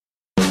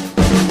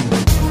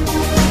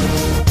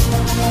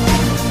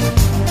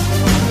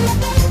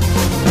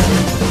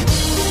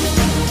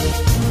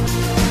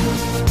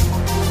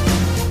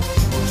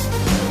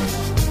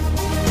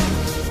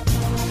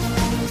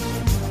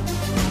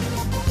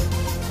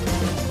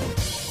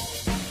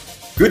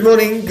Good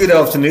morning, good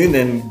afternoon,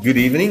 and good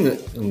evening.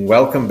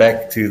 Welcome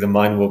back to the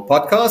Mindworld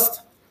podcast.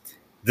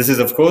 This is,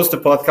 of course, the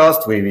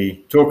podcast where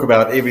we talk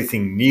about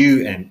everything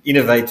new and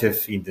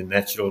innovative in the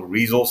natural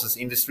resources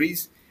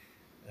industries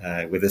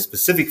with a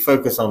specific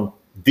focus on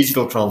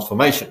digital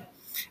transformation.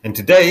 And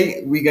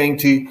today we're going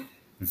to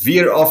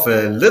veer off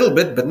a little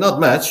bit, but not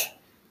much,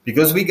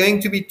 because we're going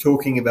to be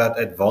talking about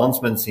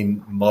advancements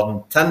in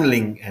modern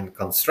tunneling and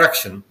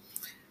construction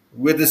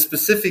with a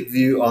specific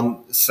view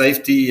on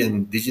safety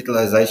and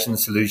digitalization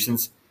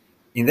solutions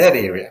in that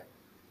area.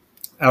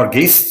 Our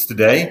guests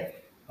today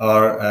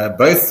are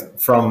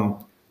both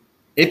from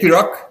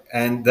Epiroc,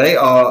 and they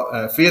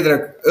are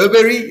Frederik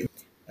Øberg.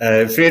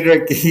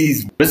 Frederik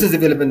is Business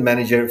Development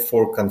Manager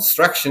for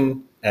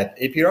Construction at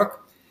Epiroc,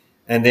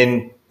 and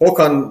then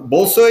Håkan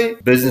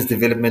Bolsøy, Business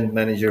Development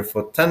Manager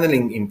for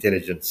Tunneling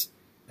Intelligence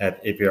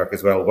at Epiroc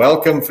as well.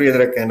 Welcome,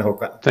 Frederik and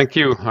Håkan. Thank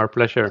you. Our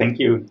pleasure. Thank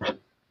you.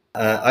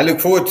 I look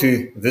forward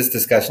to this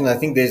discussion. I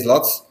think there's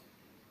lots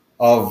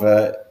of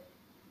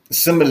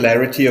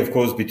similarity, of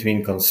course,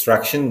 between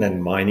construction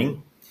and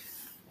mining.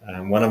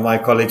 One of my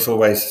colleagues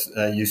always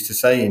used to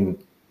say in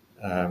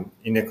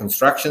a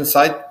construction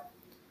site,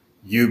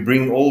 you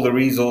bring all the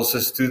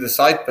resources to the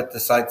site, but the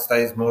site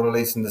stays more or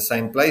less in the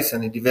same place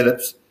and it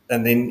develops.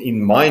 And then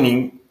in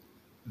mining,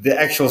 the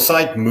actual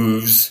site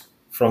moves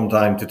from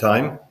time to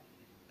time.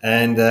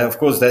 And of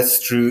course, that's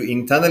true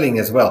in tunneling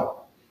as well.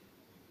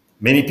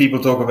 Many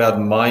people talk about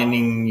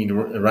mining,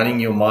 running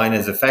your mine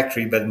as a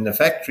factory, but in the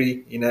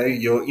factory,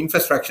 your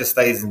infrastructure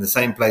stays in the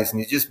same place and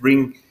you just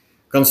bring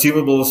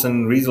consumables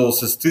and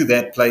resources to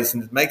that place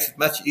and it makes it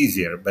much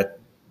easier. But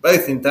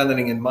both in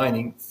tunneling and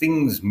mining,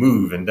 things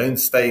move and don't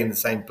stay in the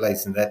same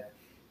place, and that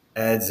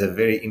adds a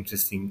very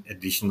interesting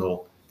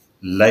additional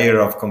layer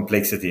of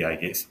complexity, I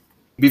guess.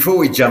 Before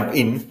we jump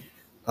in,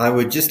 I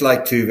would just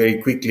like to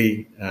very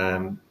quickly,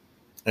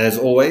 as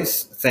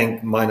always,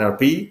 thank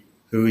MineRP,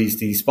 who is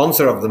the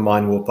sponsor of the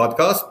Mindworld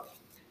podcast.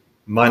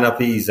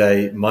 MineRP is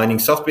a mining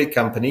software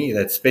company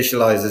that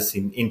specializes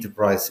in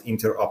enterprise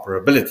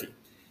interoperability.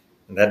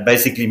 And that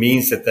basically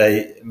means that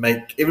they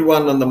make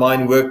everyone on the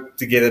mine work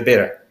together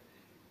better.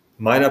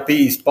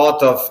 MineRP is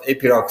part of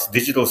Epiroc's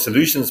digital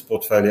solutions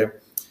portfolio,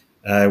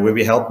 where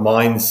we help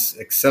mines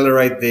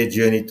accelerate their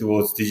journey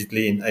towards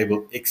digitally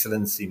enabled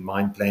excellence in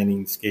mine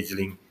planning,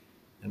 scheduling,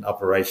 and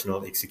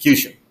operational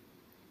execution.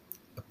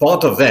 A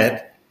part of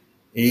that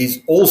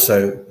is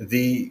also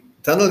the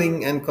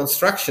tunneling and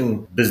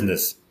construction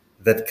business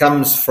that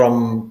comes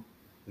from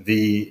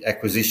the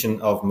acquisition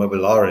of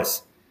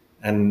Mobilaris.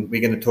 And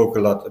we're going to talk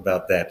a lot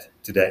about that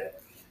today.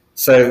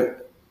 So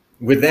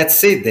with that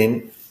said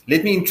then,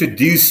 let me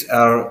introduce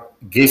our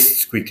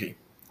guests quickly.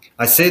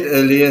 I said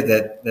earlier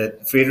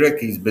that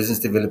Frederik is Business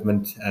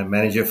Development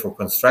Manager for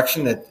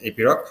Construction at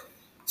Epiroc.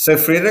 So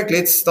Frederik,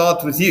 let's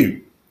start with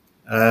you.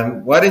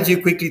 Why don't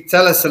you quickly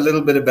tell us a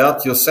little bit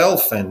about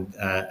yourself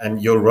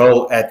and your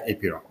role at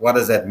Epiroc? What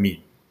does that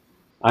mean?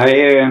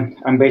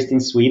 I'm based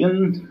in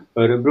Sweden,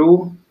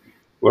 Örebro,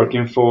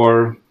 working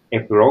for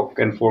Epiroc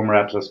and former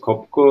Atlas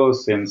Copco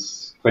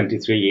since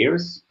 23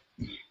 years.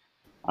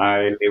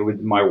 I live with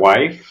my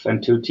wife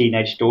and 2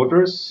 teenage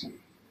daughters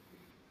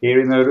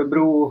here in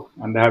Örebro,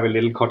 and I have a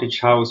little cottage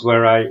house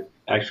where I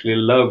actually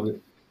love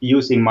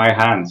using my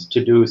hands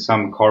to do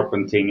some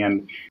carpenting,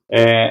 and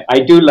I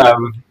do love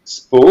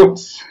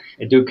sports.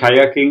 I do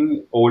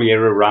kayaking all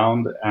year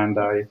around, and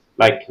I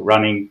like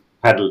running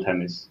paddle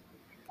tennis,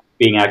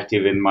 being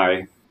active in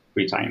my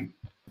free time.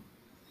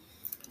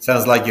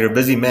 Sounds like you're a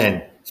busy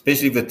man,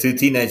 especially with 2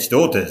 teenage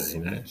daughters,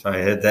 so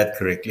I heard that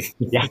correctly.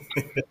 Yeah,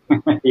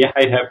 yeah,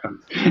 it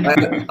happens.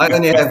 I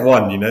only have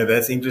one,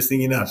 that's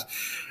interesting enough.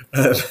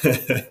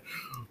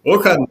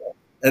 Håkan,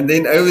 and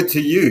then over to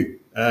you.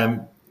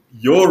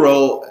 Your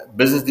role,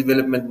 Business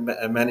Development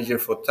Manager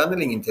for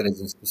Tunneling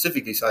Intelligence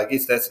specifically, so I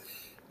guess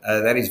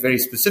that is very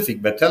specific,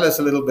 but tell us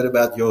a little bit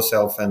about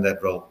yourself and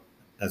that role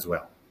as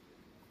well.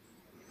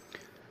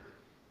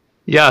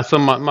 Yeah, so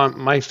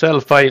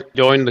myself, I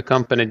joined the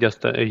company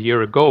just a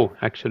year ago,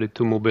 actually,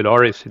 to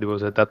Mobilaris. It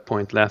was at that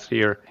point last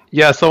year.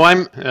 Yeah, so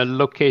I'm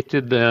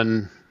located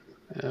an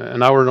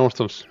hour north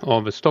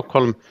of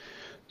Stockholm,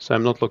 so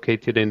I'm not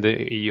located in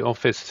the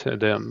office,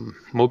 the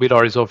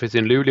Mobilaris office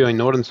in Luleå in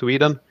northern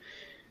Sweden.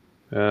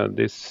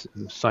 This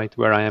site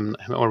where I am,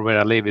 or where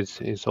I live,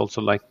 is also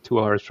like 2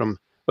 hours from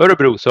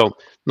Örebro, so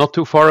not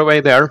too far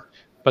away there,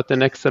 but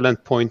an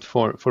excellent point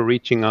for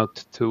reaching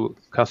out to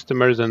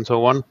customers and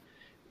so on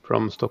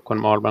from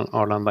Stockholm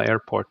Arlanda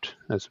Airport,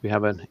 as we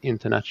have an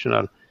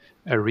international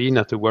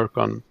arena to work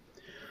on.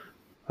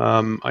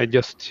 I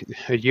just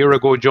a year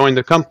ago joined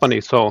the company,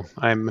 so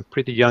I'm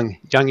pretty young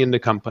in the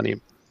company.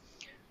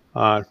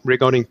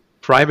 Regarding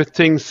private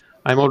things,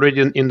 I'm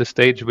already in the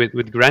stage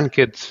with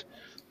grandkids.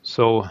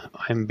 So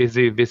I'm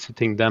busy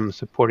visiting them,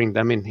 supporting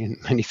them in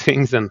many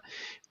things, and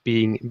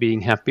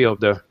being happy of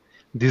the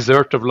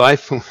dessert of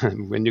life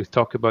when you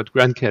talk about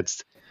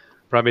grandkids.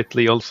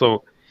 Privately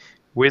also,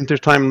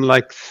 wintertime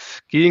like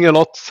skiing a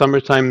lot,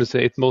 summertime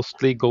it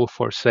mostly go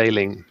for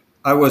sailing.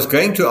 I was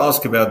going to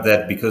ask about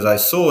that because I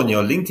saw on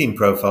your LinkedIn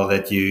profile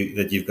that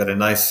you've got a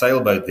nice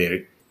sailboat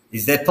there.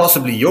 Is that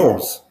possibly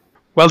yours?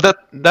 Well,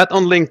 that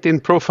on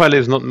LinkedIn profile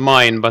is not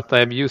mine, but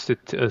I've used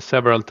it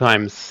several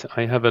times.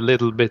 I have a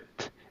little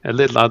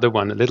other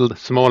one, a little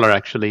smaller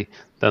actually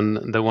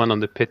than the one on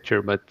the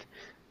picture, but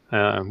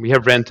we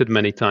have rented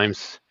many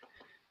times,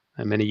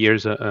 many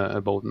years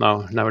ago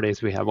now.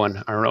 Nowadays we have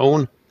one our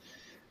own,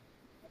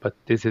 but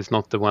this is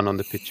not the one on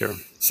the picture.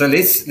 So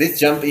let's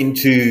jump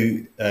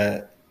into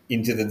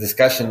the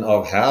discussion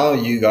of how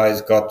you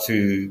guys got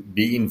to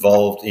be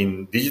involved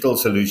in digital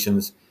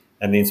solutions,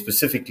 and then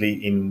specifically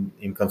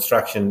in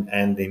construction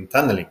and in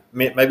tunneling.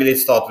 Maybe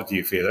let's start with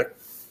you, Fredrik.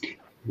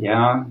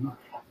 Yeah,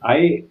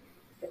 I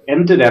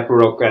entered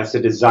Epiroc as a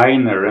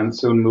designer and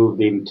soon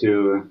moved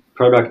into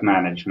product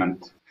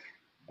management.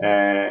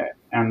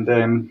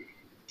 And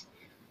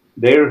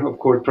there, of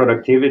course,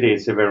 productivity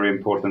is a very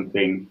important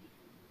thing.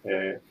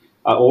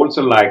 I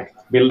also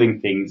liked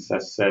building things,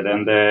 as said,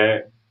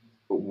 and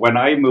when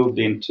I moved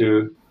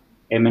into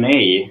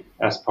M&A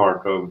as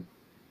part of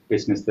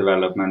business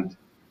development,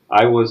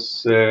 I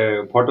was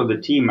part of the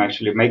team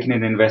actually making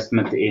an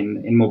investment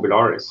in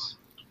Mobilaris.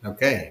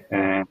 Okay.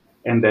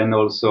 And then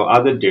also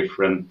other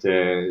different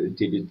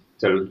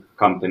digital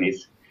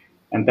companies.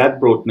 And that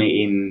brought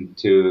me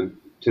into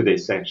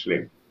this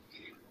actually.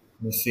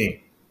 Let's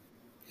see.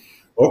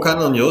 Håkan,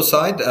 on your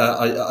side,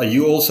 are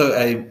you also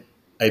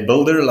a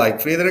builder like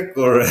Fredrik,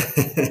 or?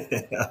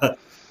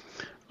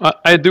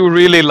 I do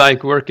really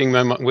like working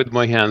with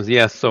my hands.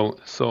 Yes,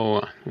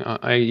 so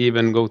I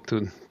even go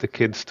to the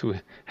kids to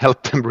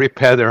help them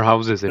repair their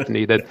houses if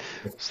needed.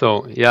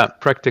 So yeah,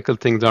 practical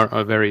things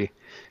are very.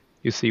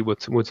 You see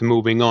what's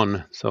moving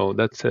on. So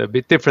that's a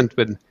bit different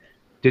with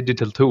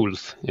digital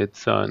tools.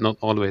 It's not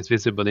always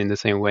visible in the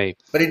same way.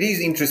 But it is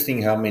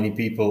interesting how many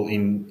people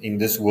in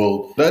this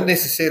world don't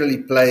necessarily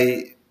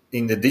play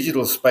in the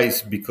digital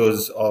space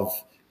because of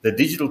the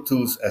digital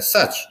tools as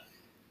such,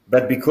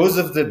 but because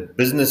of the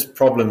business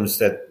problems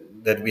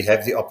that we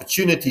have the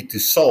opportunity to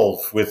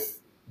solve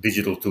with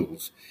digital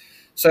tools.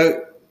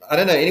 So I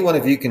don't know, any one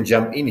of you can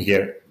jump in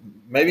here.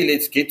 Maybe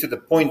let's get to the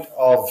point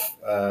of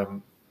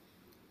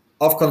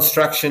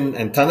construction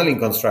and tunneling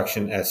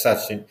construction as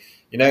such. And,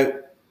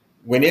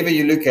 whenever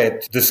you look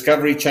at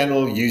Discovery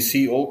Channel, you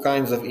see all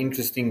kinds of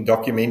interesting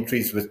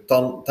documentaries with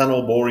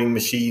tunnel boring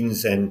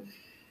machines and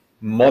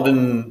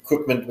modern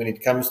equipment when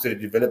it comes to the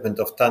development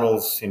of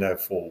tunnels,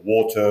 for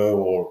water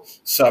or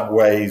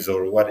subways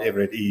or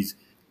whatever it is.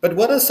 But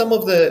what are some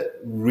of the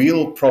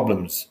real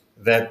problems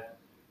that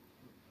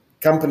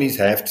companies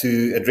have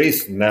to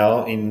address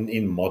now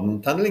in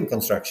modern tunneling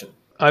construction?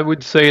 I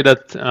would say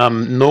that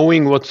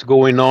knowing what's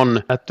going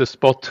on at the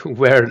spot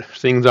where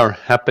things are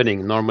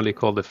happening, normally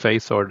called the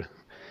face, or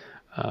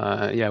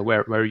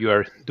where you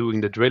are doing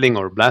the drilling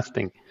or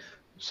blasting.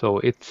 So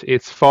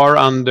it's far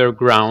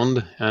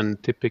underground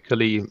and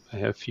typically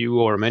a few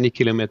or many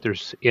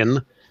kilometers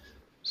in.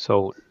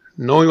 So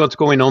knowing what's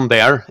going on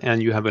there,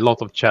 and you have a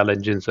lot of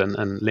challenges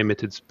and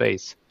limited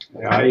space.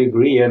 I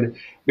agree, and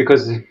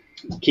because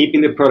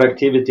keeping the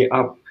productivity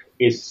up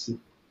is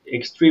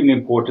extremely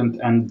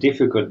important and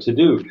difficult to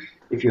do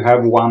if you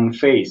have one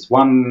phase,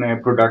 one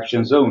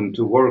production zone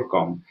to work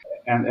on,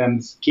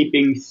 and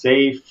keeping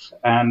safe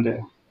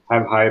and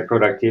have high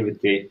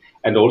productivity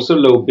and also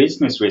low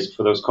business risk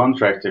for those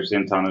contractors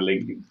in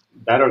tunneling.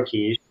 That are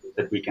key issues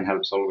that we can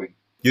help solving.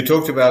 You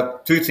talked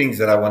about two things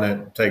that I want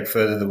to take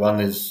further. The one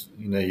is,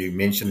 you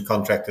mentioned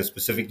contractors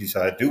specifically,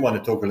 so I do want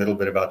to talk a little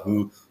bit about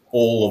who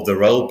all of the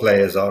role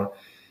players are.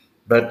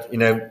 But,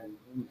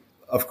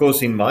 of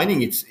course, in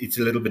mining, it's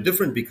a little bit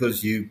different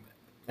because you,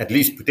 at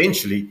least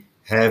potentially,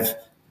 have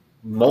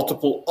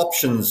multiple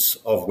options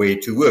of where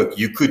to work.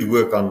 You could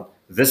work on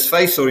this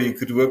phase, or you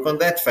could work on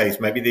that phase.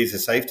 Maybe there's a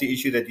safety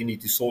issue that you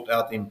need to sort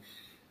out in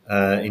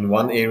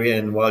one area,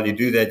 and while you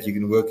do that, you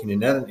can work in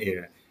another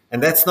area.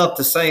 And that's not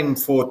the same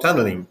for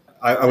tunneling.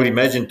 I would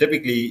imagine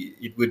typically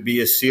it would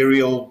be a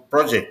serial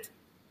project.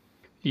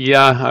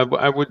 Yeah,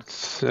 I would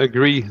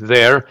agree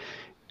there.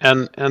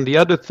 And the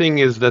other thing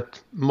is that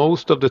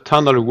most of the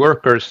tunnel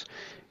workers,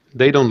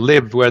 they don't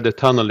live where the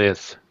tunnel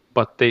is,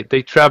 but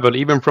they travel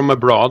even from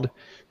abroad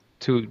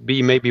to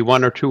be maybe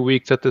 1 or 2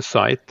 weeks at the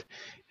site,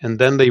 and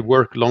then they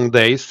work long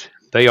days.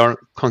 They are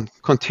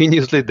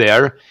continuously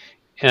there,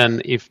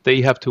 and if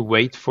they have to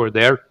wait for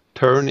their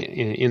turn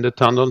in the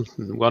tunnel,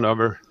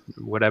 whatever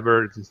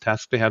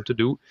task they have to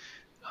do,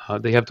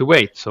 they have to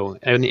wait. So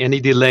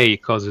any delay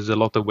causes a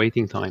lot of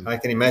waiting time. I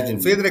can imagine.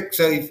 Fredrik,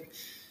 so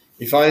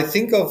if I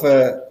think of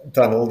a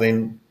tunnel,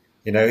 then,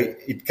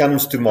 it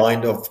comes to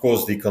mind, of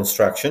course, the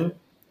construction,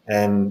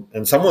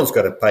 and someone's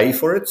got to pay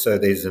for it. So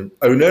there's an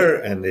owner,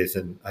 and there's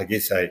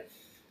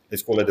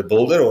let's call it a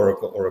builder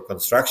or a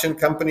construction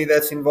company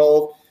that's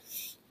involved.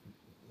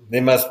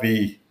 There must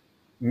be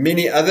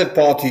many other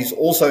parties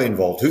also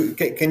involved.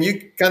 Can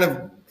you kind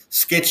of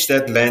sketch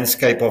that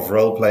landscape of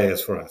role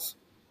players for us?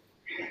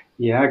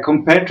 Yeah,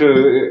 compared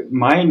to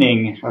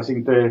mining, I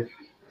think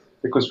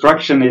the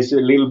construction is a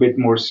little bit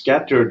more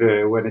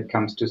scattered when it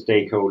comes to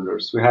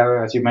stakeholders. We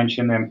have, as you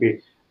mentioned,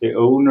 MP, the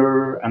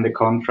owner and the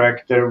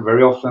contractor.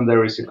 Very often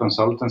there is a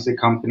consultancy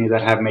company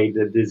that have made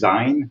the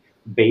design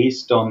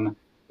based on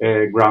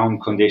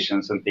ground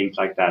conditions and things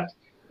like that.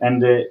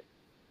 And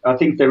I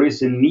think there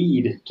is a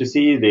need to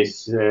see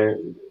this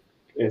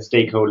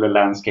stakeholder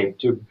landscape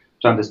to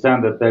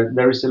understand that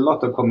there is a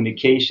lot of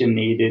communication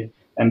needed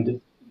and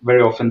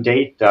very often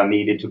data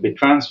needed to be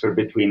transferred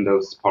between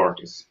those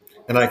parties.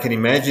 And I can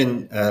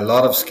imagine a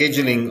lot of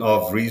scheduling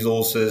of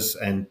resources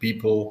and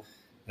people,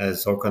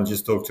 as Håkan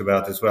just talked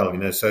about as well.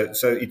 So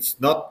it's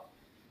not,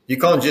 you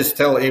can't just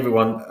tell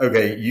everyone,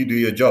 okay, you do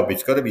your job.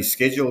 It's got to be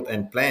scheduled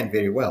and planned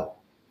very well.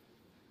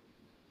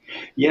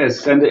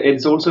 Yes, and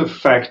it's also a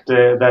fact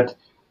that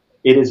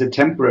it is a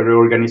temporary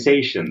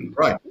organization.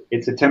 Right.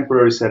 It's a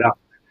temporary setup,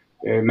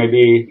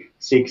 maybe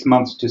 6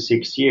 months to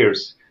 6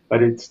 years,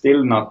 but it's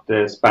still not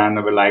the span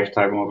of a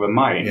lifetime of a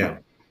mine. Yeah.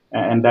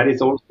 And that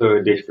is also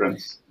a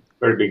difference.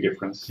 Very big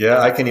difference. Yeah,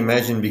 I can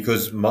imagine,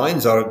 because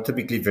mines are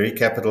typically very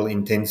capital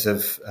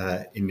intensive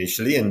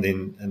initially, and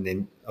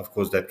then of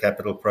course that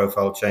capital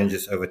profile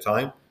changes over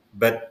time.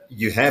 But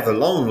you have a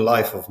long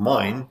life of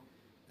mine,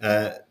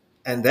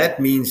 and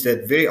that means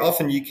that very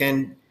often you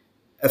can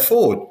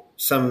afford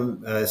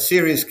some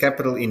serious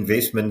capital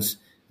investments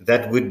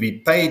that would be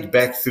paid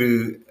back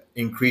through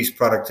increased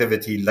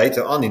productivity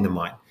later on in the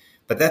mine.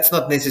 But that's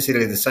not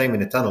necessarily the same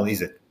in a tunnel,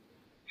 is it?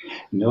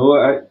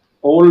 No,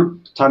 all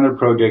tunnel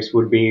projects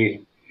would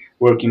be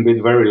working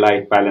with very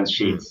light balance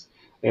sheets.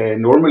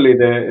 Normally,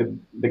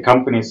 the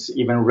companies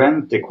even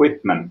rent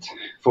equipment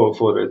for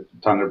the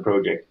tunnel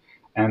project,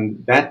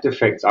 and that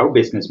affects our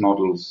business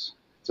models,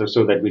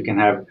 so that we can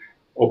have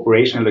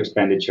operational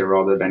expenditure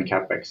rather than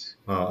capex.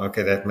 Oh,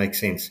 okay, that makes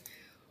sense.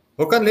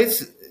 Håkan,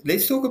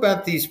 let's talk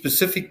about the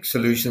specific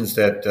solutions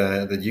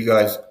that you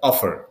guys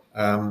offer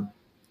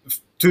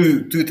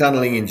to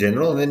tunneling in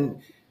general, and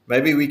then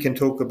maybe we can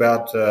talk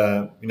about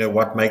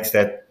what makes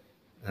that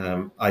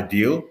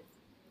ideal.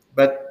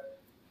 But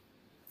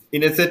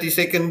in a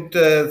 30-second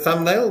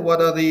thumbnail,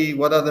 what are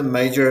the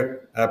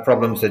major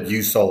problems that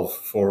you solve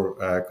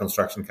for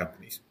construction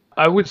companies?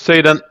 I would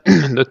say that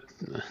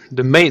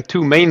the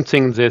two main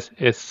things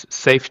is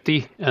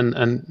safety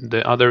and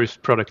the other is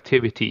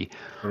productivity.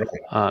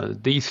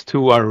 Right. These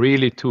two are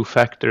really two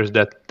factors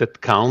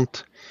that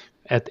count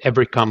at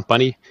every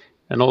company.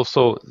 And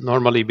also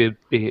normally be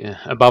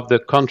above the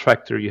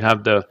contractor, you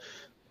have the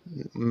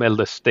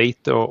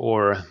state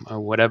or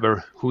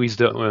whatever who is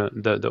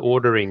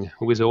ordering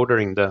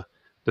the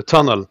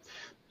tunnel.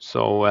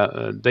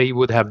 So they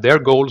would have their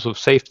goals of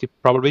safety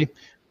probably,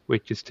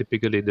 which is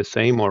typically the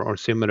same or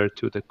similar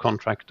to the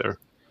contractor.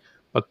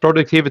 But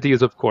productivity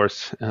is of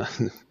course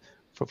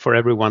for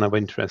everyone of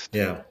interest.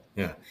 Yeah.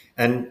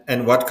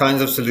 And what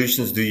kinds of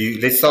solutions do you?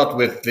 Let's start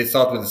with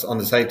on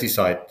the safety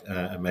side,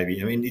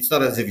 maybe. I mean, it's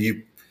not as if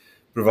you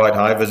provide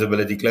high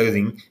visibility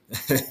clothing.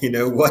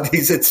 What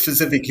is it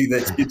specifically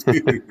that you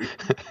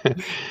do?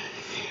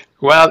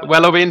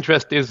 Well, of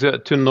interest is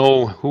to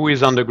know who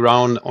is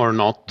underground or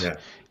not.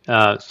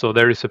 Yeah. So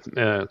there is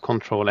a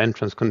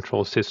entrance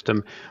control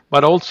system,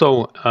 but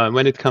also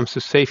when it comes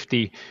to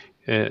safety,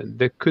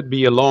 there could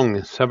be a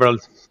long, several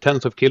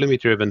tens of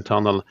kilometer even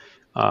tunnel,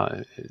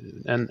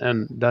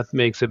 and that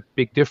makes a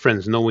big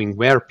difference knowing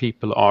where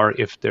people are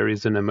if there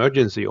is an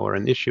emergency or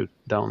an issue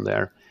down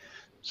there.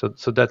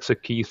 So that's a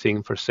key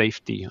thing for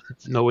safety,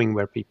 knowing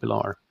where people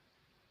are.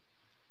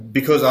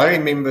 Because I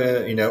remember,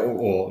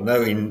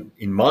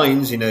 in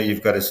mines,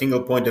 you've got a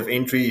single point of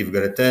entry, you've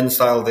got a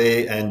turnstile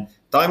there, and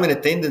time and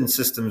attendance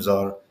systems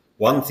are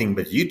one thing,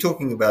 but you're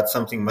talking about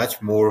something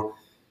much more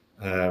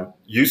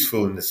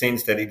useful in the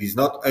sense that it is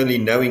not only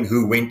knowing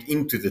who went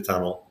into the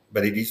tunnel,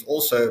 but it is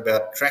also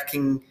about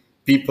tracking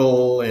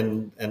people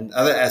and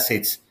other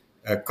assets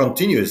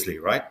continuously,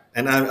 right?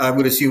 And I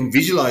would assume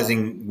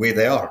visualizing where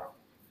they are.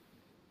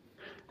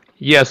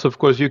 Yes, of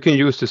course, you can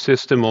use the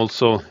system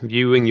also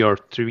viewing your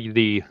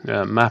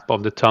 3D map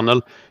of the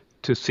tunnel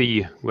to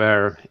see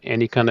where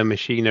any kind of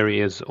machinery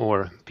is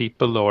or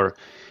people or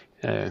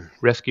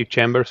rescue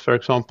chambers, for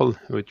example,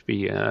 which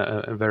be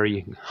a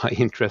very high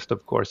interest,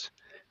 of course.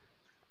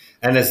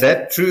 And is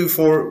that true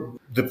for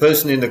the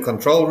person in the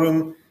control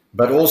room,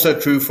 but also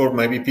true for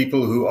maybe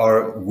people who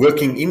are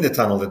working in the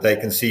tunnel, that they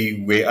can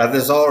see where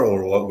others are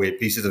or where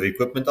pieces of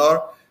equipment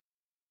are?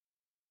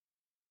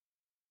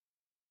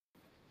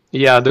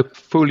 Yeah, the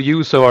full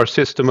use of our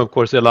system, of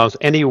course, allows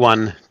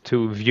anyone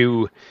to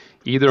view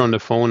either on the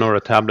phone or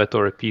a tablet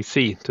or a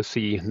PC to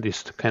see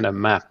this kind of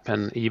map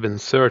and even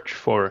search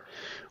for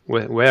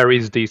where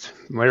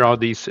are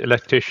these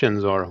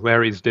electricians or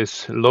where is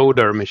this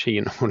loader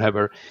machine,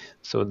 whatever,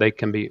 so they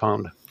can be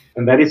found.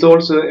 And that is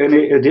also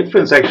a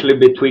difference actually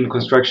between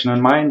construction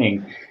and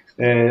mining.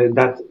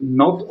 That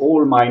not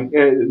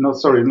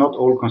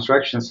all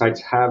construction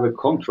sites have a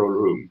control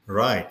room.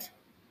 Right.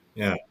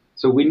 Yeah.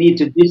 So we need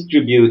to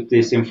distribute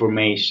this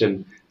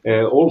information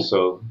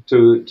also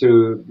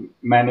to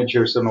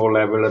managers on all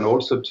levels and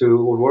also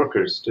to all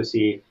workers to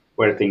see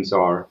where things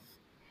are.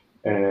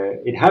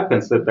 it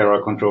happens that there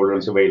are control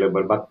rooms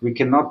available, but we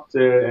cannot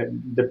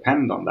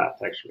depend on that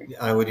actually.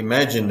 I would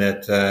imagine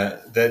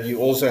that you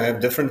also have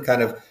different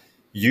kind of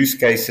use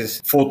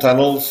cases for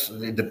tunnels,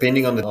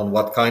 depending on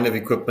what kind of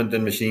equipment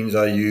and machines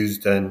are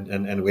used,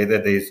 and whether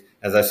there's,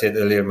 as I said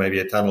earlier, maybe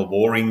a tunnel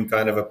boring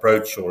kind of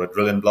approach or a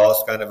drill and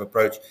blast kind of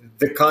approach.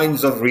 The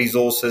kinds of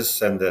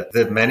resources and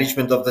the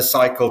management of the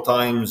cycle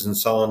times and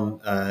so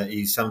on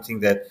is something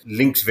that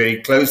links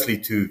very closely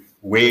to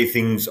where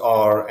things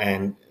are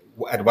and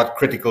at what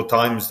critical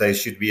times they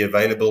should be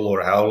available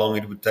or how long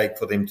it would take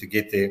for them to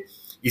get there.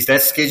 Is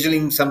that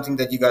scheduling something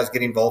that you guys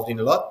get involved in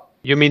a lot?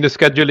 You mean the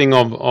scheduling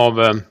of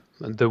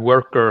the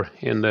worker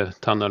in the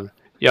tunnel?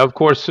 Yeah, of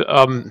course.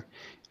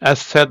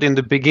 As said in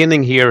the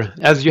beginning here,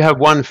 as you have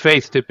one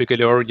phase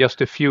typically, or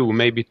just a few,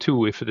 maybe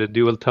two if it's a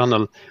dual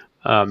tunnel,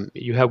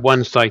 you have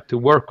one site to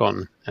work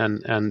on,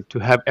 and to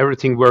have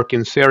everything work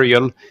in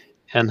serial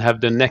and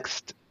have the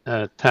next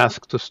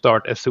task to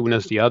start as soon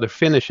as the other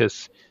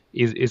finishes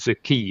is a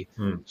key.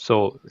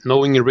 So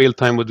knowing in real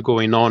time what's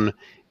going on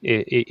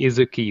is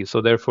a key.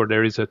 So therefore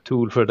there is a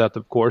tool for that,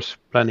 of course,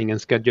 planning and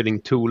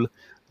scheduling tool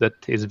that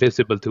is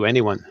visible to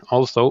anyone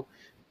also,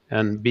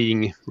 and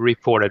being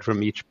reported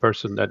from each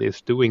person that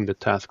is doing the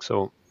task,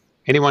 so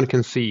anyone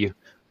can see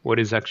what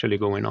is actually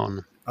going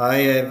on. I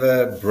have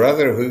a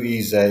brother who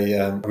is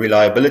a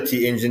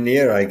reliability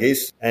engineer, I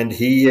guess, and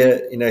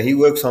he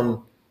works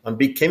on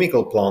big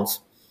chemical plants,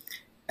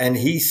 and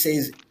he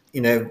says,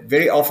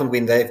 very often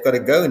when they've got to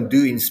go and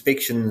do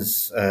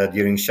inspections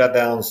during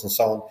shutdowns and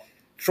so on,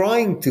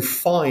 trying to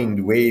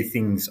find where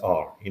things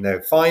are,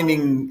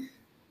 finding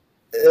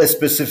a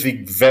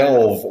specific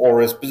valve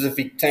or a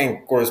specific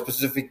tank or a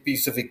specific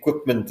piece of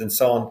equipment and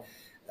so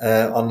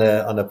on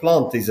a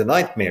plant is a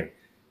nightmare.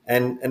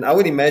 And I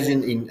would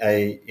imagine in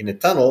a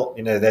tunnel,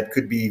 that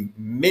could be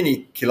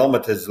many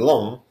kilometers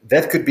long,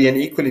 that could be an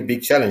equally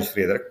big challenge,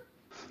 Fredrik.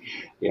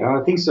 Yeah,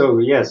 I think so,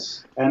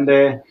 yes. And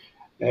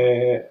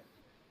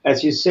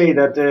as you say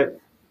that,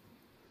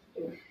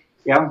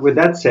 with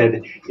that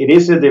said, it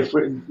is a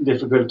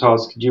difficult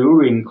task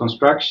during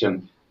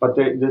construction, but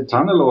the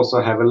tunnel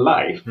also have a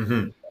life.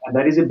 Mm-hmm. And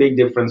that is a big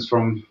difference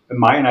from a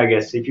mine, I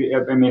guess. If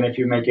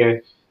you make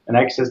an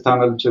access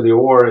tunnel to the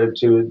ore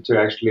to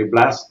actually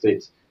blast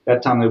it,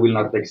 that tunnel will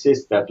not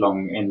exist that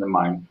long in the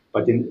mine.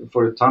 But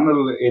for a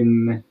tunnel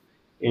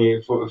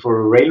for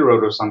a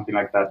railroad or something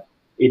like that,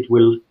 it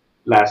will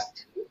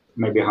last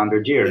maybe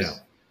 100 years. Yeah.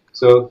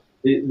 So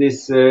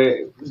this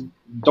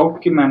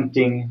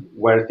documenting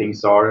where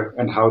things are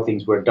and how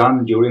things were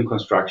done during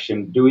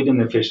construction, do it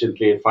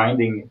efficiently,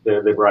 finding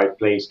the right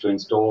place to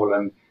install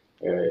and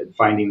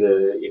finding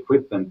the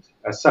equipment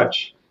as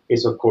such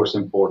is of course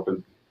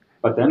important.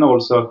 But then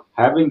also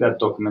having that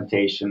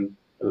documentation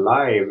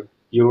alive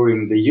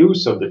during the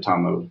use of the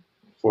tunnel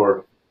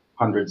for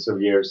hundreds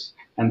of years,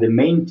 and the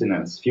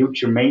maintenance,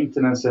 future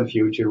maintenance and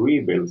future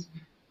rebuilds,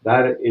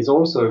 that is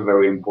also a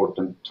very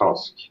important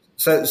task.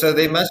 So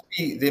there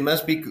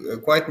must be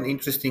quite an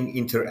interesting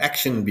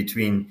interaction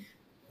between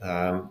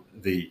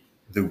the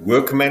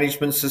work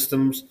management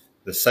systems,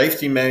 the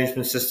safety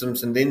management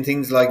systems, and then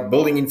things like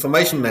building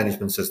information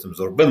management systems,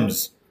 or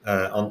BIMs,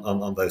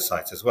 on those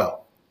sites as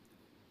well.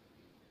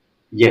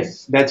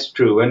 Yes, that's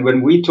true. And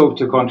when we talk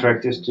to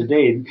contractors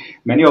today,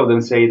 many of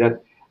them say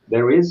that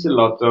there is a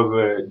lot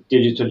of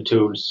digital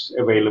tools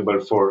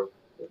available for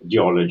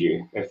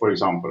geology, for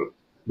example,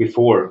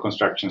 before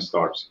construction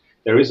starts.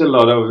 There is a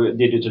lot of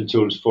digital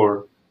tools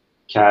for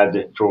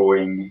CAD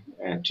drawing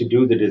to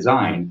do the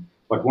design.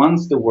 But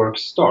once the work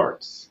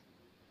starts,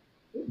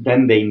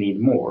 then they need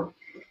more.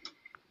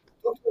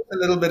 Talk a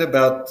little bit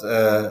about,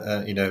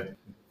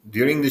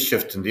 during the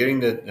shift and during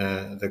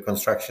the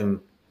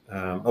construction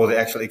or the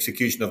actual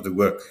execution of the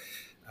work.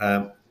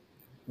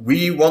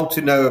 We want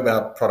to know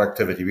about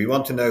productivity. We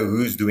want to know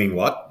who's doing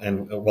what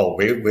and,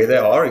 where they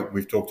are.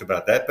 We've talked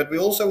about that. But we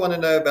also want to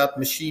know about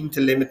machine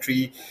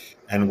telemetry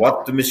and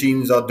what the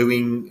machines are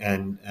doing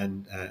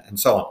and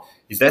so on.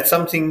 Is that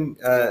something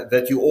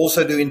that you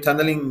also do in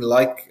tunneling,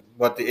 like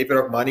what the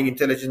Epiroc Mining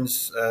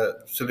Intelligence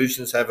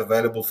solutions have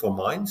available for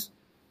mines?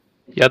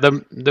 Yeah,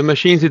 the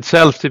machines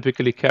itself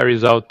typically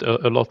carries out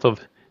a lot of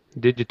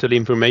digital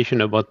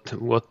information about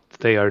what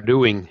they are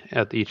doing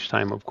at each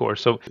time, of course.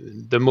 So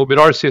the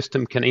Mobilar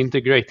system can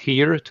integrate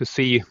here to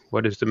see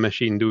what is the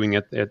machine doing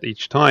at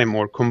each time,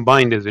 or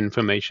combine this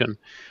information.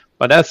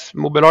 But as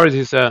Mobilaris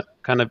is a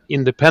kind of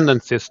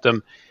independent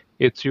system,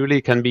 it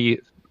really can be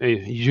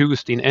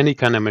used in any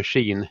kind of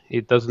machine.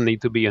 It doesn't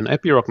need to be an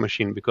Epiroc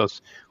machine,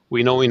 because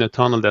we know in a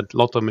tunnel that a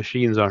lot of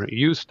machines are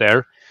used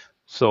there.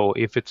 So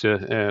if it's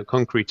a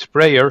concrete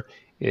sprayer,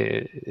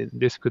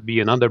 this could be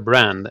another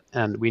brand,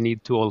 and we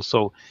need to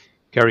also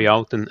carry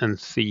out and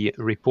see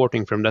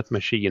reporting from that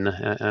machine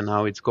and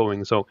how it's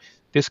going. So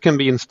this can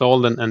be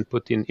installed and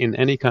put in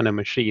any kind of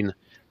machine.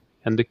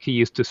 And the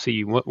key is to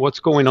see what's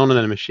going on in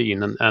a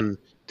machine. And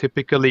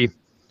typically,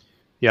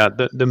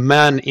 the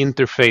man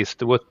interface,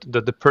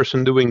 the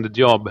person doing the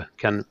job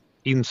can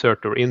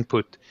insert or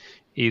input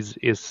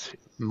is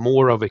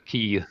more of a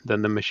key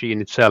than the machine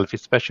itself,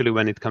 especially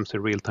when it comes to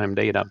real-time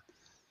data.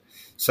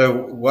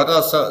 So what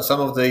are some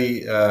of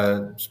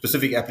the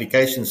specific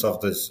applications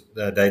of this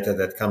data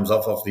that comes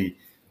off of the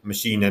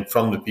machine and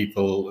from the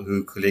people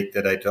who collect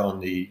the data on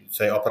the,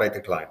 say,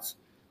 operator clients?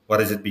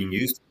 What is it being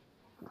used?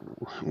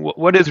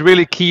 What is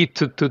really key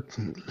to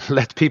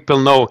let people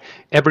know,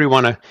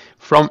 everyone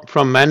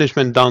from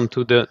management down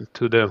to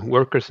the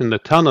workers in the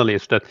tunnel,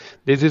 is that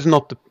this is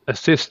not a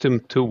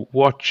system to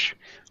watch,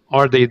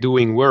 are they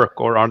doing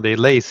work or are they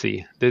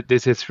lazy?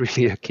 This is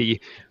really a key.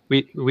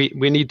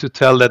 We need to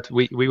tell that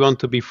we want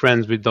to be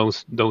friends with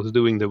those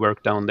doing the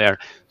work down there.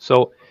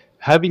 So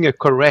having a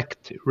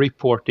correct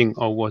reporting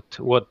of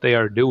what they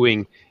are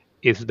doing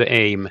is the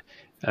aim.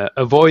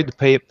 Avoid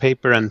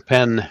paper and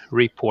pen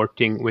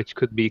reporting, which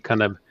could be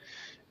kind of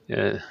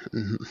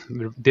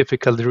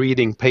difficult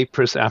reading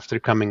papers after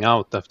coming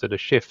out after the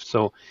shift.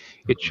 So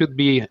it should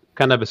be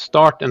kind of a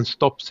start and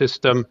stop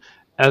system,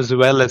 as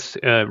well as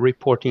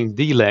reporting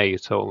delay.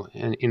 So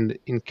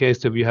in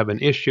case of you have an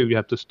issue, you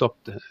have to stop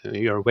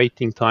your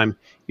waiting time,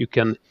 you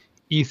can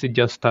easily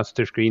just touch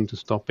the screen to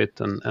stop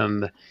it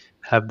and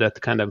have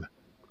that kind of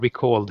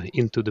recalled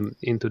into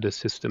the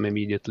system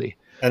immediately.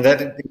 And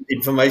that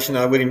information,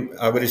 I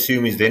would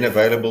assume, is then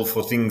available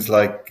for things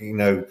like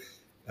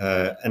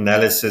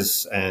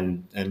analysis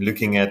and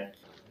looking at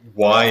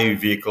why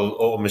vehicle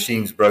or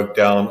machines broke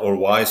down or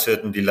why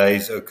certain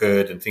delays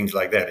occurred and things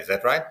like that. Is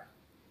that right?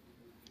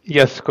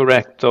 Yes,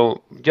 correct.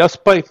 So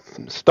just by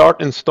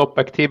start and stop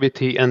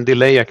activity and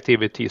delay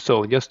activity,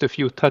 so just a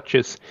few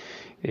touches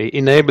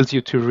enables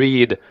you to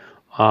read,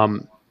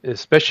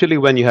 especially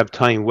when you have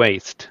time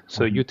waste.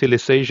 So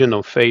utilization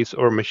of phase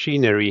or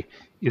machinery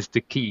is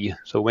the key.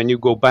 So when you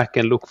go back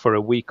and look for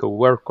a week of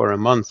work or a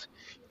month,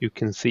 you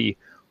can see,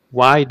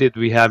 why did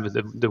we have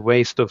the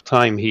waste of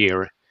time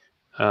here?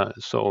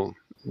 So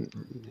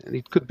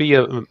it could be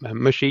a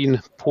machine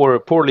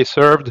poorly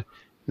served,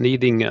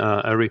 needing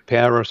a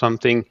repair or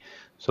something.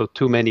 So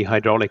too many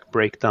hydraulic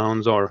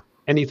breakdowns or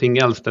anything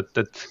else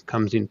that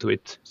comes into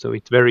it. So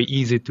it's very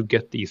easy to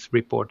get these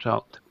reports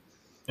out.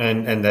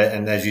 And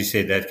as you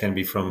said, that can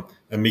be from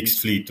a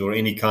mixed fleet or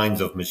any kinds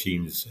of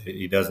machines.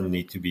 It doesn't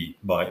need to be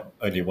by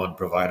only one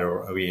provider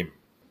or OEM.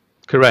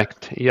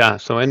 Correct. Yeah.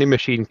 So any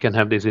machine can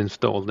have this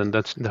installed, and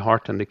that's the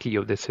heart and the key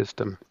of this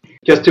system.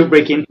 Just to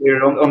break in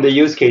here on the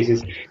use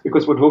cases,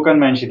 because what Håkan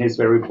mentioned is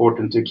very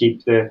important to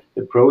keep the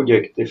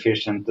project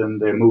efficient and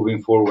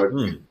moving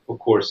forward, of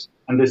course.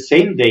 And the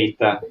same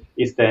data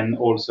is then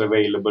also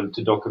available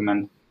to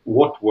document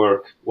what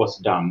work was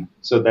done,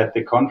 so that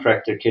the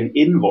contractor can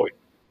invoice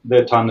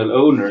the tunnel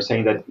owner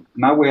saying that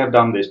now we have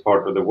done this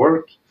part of the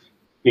work,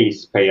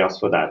 please pay us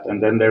for that.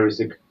 And then there is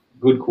a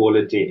good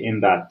quality in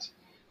that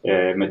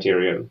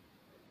material.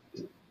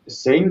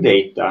 Same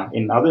data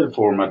in other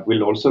format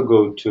will also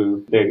go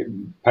to the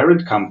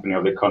parent company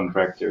of the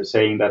contractor,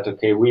 saying that,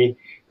 okay, we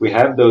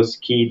have those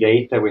key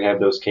data, we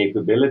have those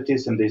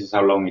capabilities, and this is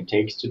how long it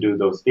takes to do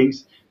those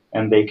things.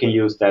 And they can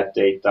use that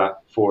data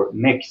for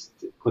next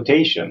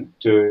quotation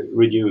to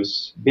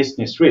reduce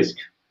business risk.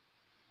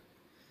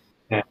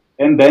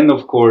 And then,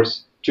 of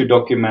course, to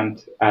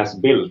document as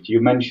built.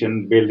 You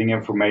mentioned building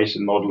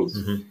information models.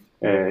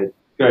 To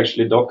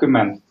actually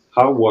document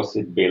how was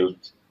it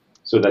built,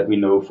 so that we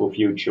know for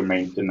future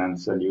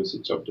maintenance and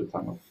usage of the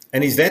tunnel.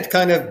 And is that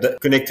kind of the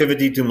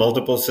connectivity to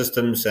multiple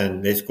systems,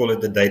 and let's call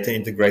it the data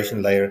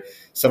integration layer,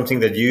 something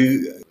that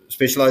you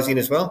specialize in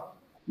as well?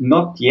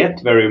 Not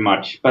yet very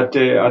much, but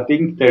I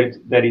think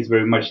that is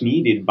very much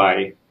needed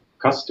by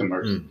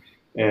customers.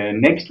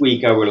 Next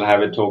week, I will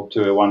have a talk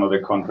to one of the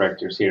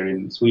contractors here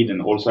in Sweden,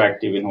 also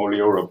active in whole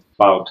Europe,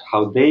 about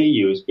how they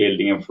use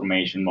building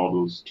information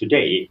models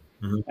today.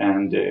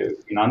 And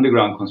in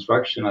underground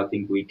construction, I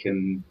think we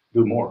can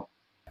do more.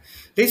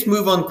 Let's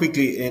move on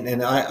quickly.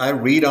 And I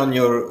read on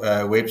your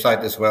website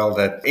as well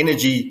that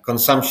energy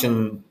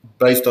consumption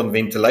based on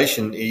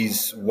ventilation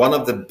is one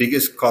of the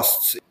biggest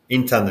costs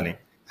in tunneling.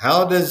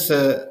 How does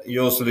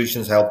your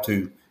solutions help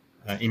to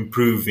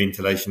improve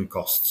ventilation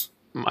costs?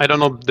 I don't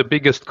know the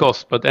biggest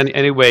cost, but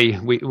anyway,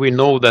 we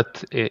know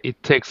that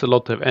it takes a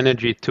lot of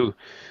energy to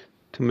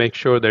make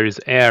sure there is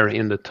air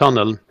in the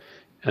tunnel.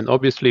 And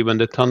obviously, when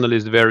the tunnel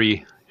is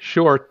very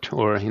short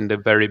or in the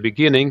very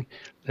beginning,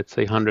 let's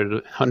say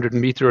 100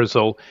 meters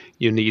or so,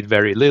 you need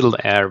very little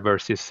air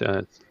versus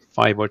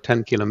 5 or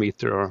 10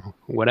 kilometers or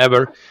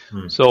whatever.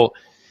 So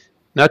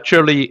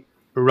naturally,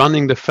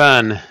 running the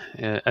fan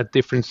at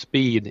different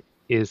speed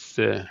is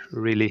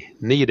really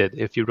needed.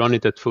 If you run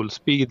it at full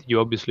speed,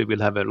 you obviously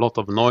will have a lot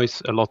of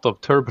noise, a lot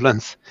of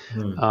turbulence,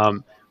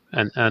 and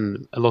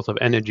a lot of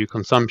energy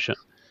consumption.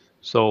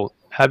 So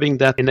having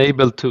that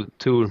enabled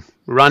to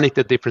run it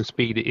at different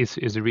speed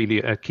is really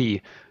a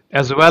key.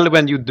 As well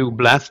when you do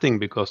blasting,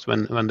 because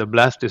when the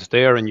blast is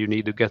there and you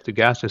need to get the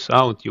gases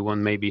out, you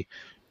want maybe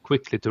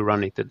quickly to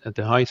run it at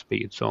the high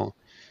speed. So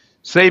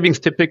savings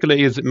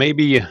typically is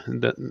maybe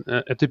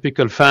a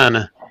typical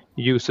fan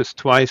uses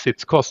twice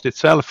its cost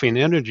itself in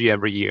energy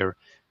every year.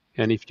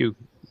 And if you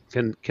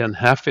can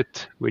half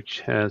it,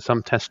 which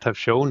some tests have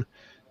shown,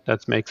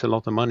 that makes a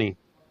lot of money.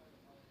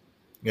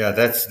 Yeah,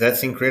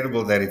 that's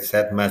incredible that it's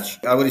that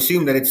much. I would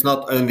assume that it's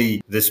not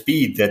only the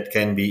speed that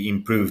can be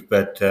improved,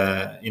 but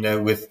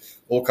with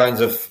all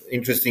kinds of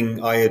interesting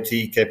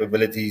IoT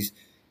capabilities,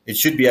 it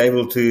should be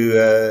able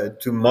to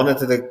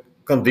monitor the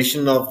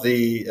condition of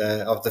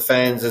the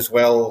fans as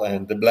well,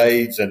 and the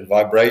blades and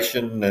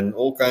vibration and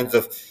all kinds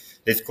of,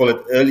 let's call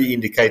it, early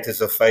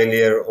indicators of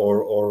failure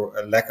or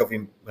a lack of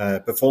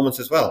performance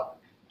as well.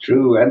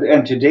 True,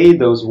 and today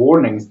those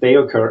warnings, they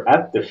occur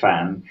at the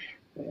fan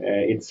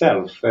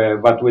itself.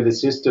 But with a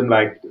system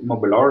like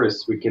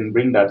Mobilaris, we can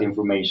bring that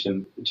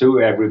information to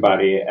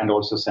everybody and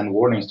also send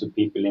warnings to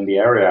people in the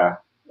area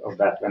of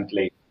that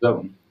ventilation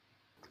zone.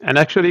 And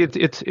actually,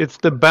 it's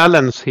the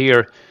balance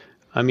here.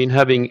 I mean,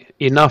 having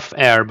enough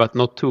air but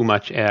not too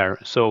much air.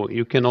 So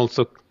you can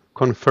also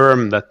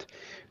confirm that.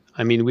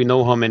 I mean, we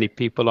know how many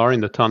people are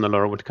in the tunnel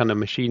or what kind of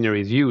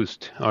machinery is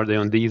used. Are they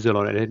on diesel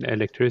or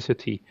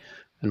electricity?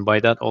 And by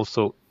that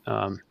also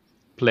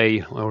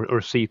play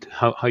or see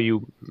how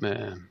you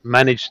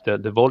manage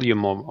the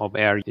volume of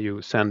air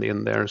you send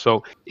in there.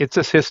 So it's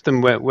a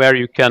system where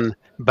you can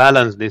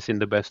balance this in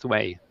the best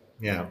way.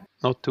 Yeah.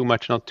 Not too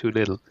much, not too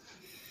little.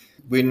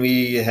 When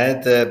we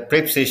had the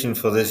prep session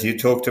for this, you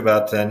talked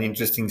about an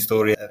interesting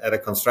story at a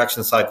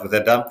construction site with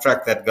a dump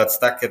truck that got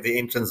stuck at the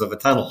entrance of a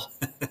tunnel.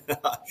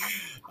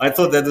 I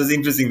thought that was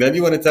interesting. Don't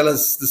you want to tell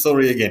us the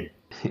story again?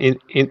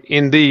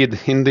 Indeed,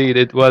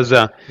 it was.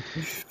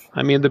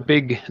 I mean, the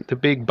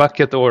big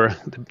bucket or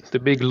the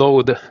big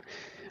load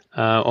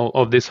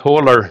of this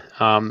hauler.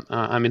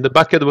 I mean, the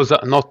bucket was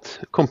not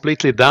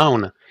completely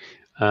down,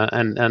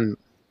 and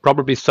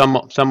probably some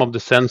of the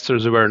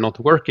sensors were not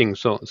working.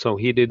 So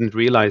he didn't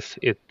realize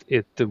it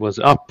was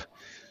up.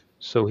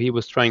 So he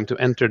was trying to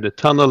enter the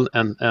tunnel,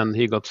 and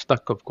he got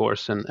stuck, of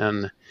course,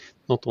 and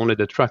not only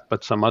the truck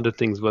but some other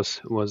things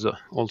was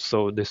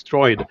also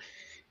destroyed.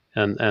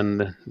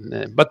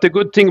 But the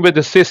good thing with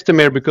the system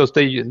here, because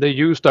they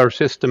used our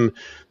system,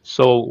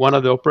 so one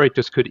of the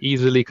operators could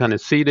easily kind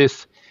of see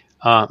this,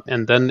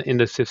 and then in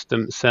the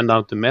system send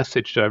out the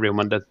message to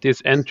everyone that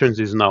this entrance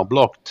is now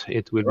blocked.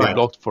 It will be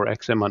blocked for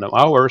X amount of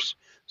hours.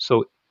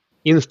 So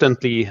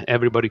instantly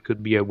everybody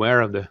could be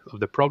aware of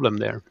the problem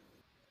there.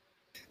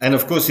 And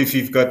of course, if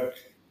you've got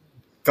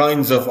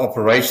kinds of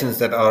operations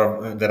that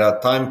are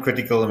time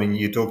critical, I mean,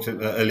 you talked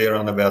earlier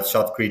on about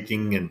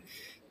shotcreting, and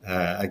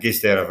I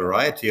guess there are a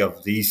variety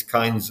of these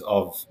kinds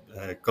of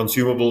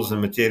consumables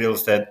and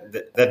materials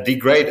that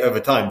degrade over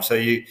time. So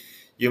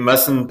you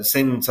mustn't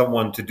send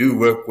someone to do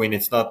work when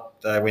it's not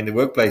when the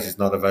workplace is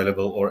not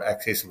available or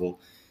accessible.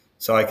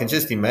 So I can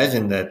just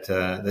imagine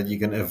that you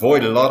can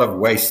avoid a lot of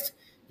waste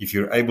if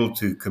you're able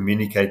to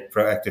communicate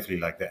proactively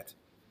like that.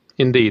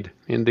 Indeed,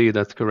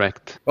 that's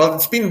correct. Well,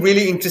 it's been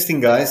really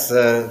interesting, guys.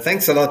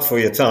 Thanks a lot for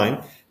your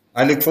time.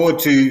 I look forward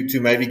to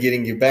maybe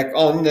getting you back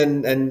on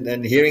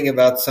and hearing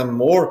about some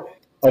more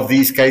of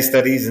these case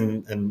studies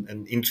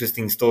and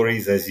interesting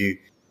stories as you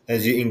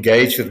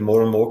engage with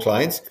more and more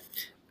clients.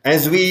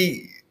 As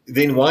we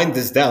then wind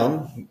this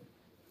down,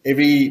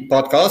 every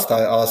podcast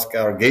I ask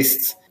our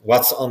guests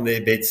what's on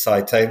their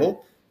bedside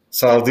table.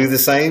 So I'll do the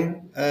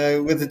same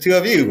with the two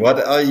of you.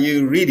 What are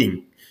you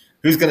reading?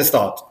 Who's going to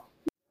start?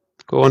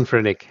 Go on,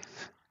 Fredrik.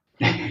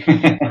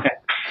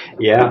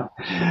 Yeah,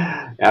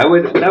 I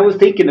was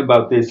thinking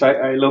about this.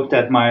 I looked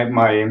at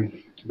my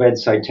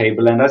bedside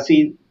table and I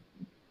see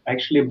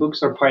actually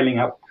books are piling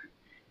up.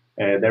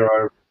 There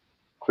are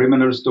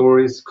criminal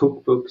stories,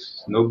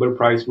 cookbooks, Nobel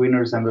Prize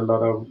winners, and a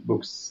lot of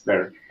books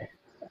there.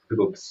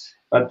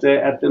 But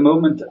at the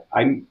moment,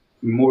 I'm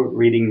more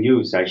reading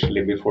news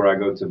actually before I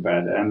go to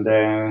bed. And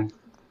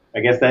I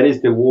guess that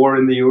is the war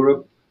in the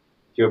Europe,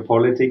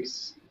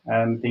 geopolitics,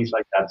 and things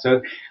like that.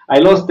 So I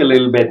lost a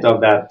little bit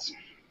of that.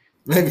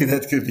 Maybe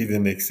that could be the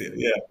next year.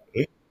 Yeah.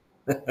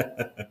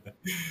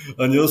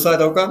 On your side,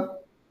 Håkan?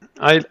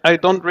 I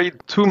don't read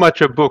too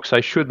much of books.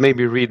 I should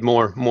maybe read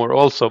more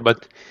also,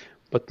 but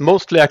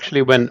mostly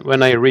actually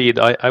when I read,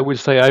 I would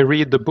say I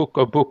read the book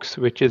of books,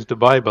 which is the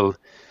Bible.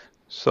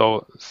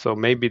 So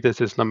maybe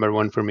this is number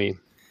one for me.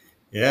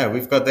 Yeah,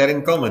 we've got that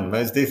in common,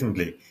 most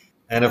definitely.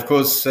 And of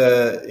course,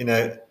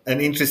 an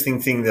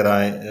interesting thing that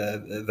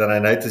I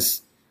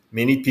notice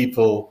many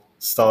people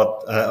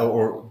start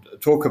or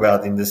talk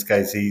about in this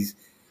case is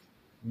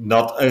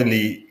not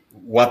only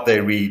what they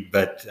read,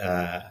 but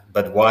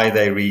why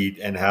they read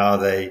and how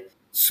they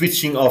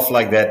switching off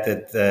like that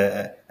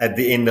at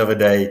the end of a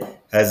day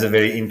has a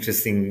very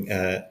interesting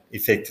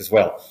effect as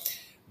well.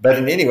 But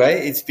in any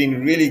way, it's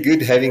been really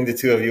good having the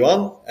two of you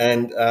on,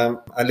 and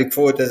I look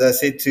forward, as I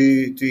said,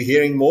 to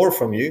hearing more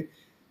from you.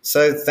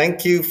 So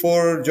thank you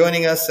for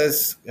joining us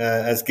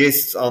as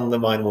guests on the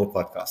Mind More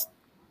podcast.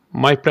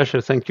 My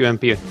pleasure. Thank you,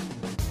 MP.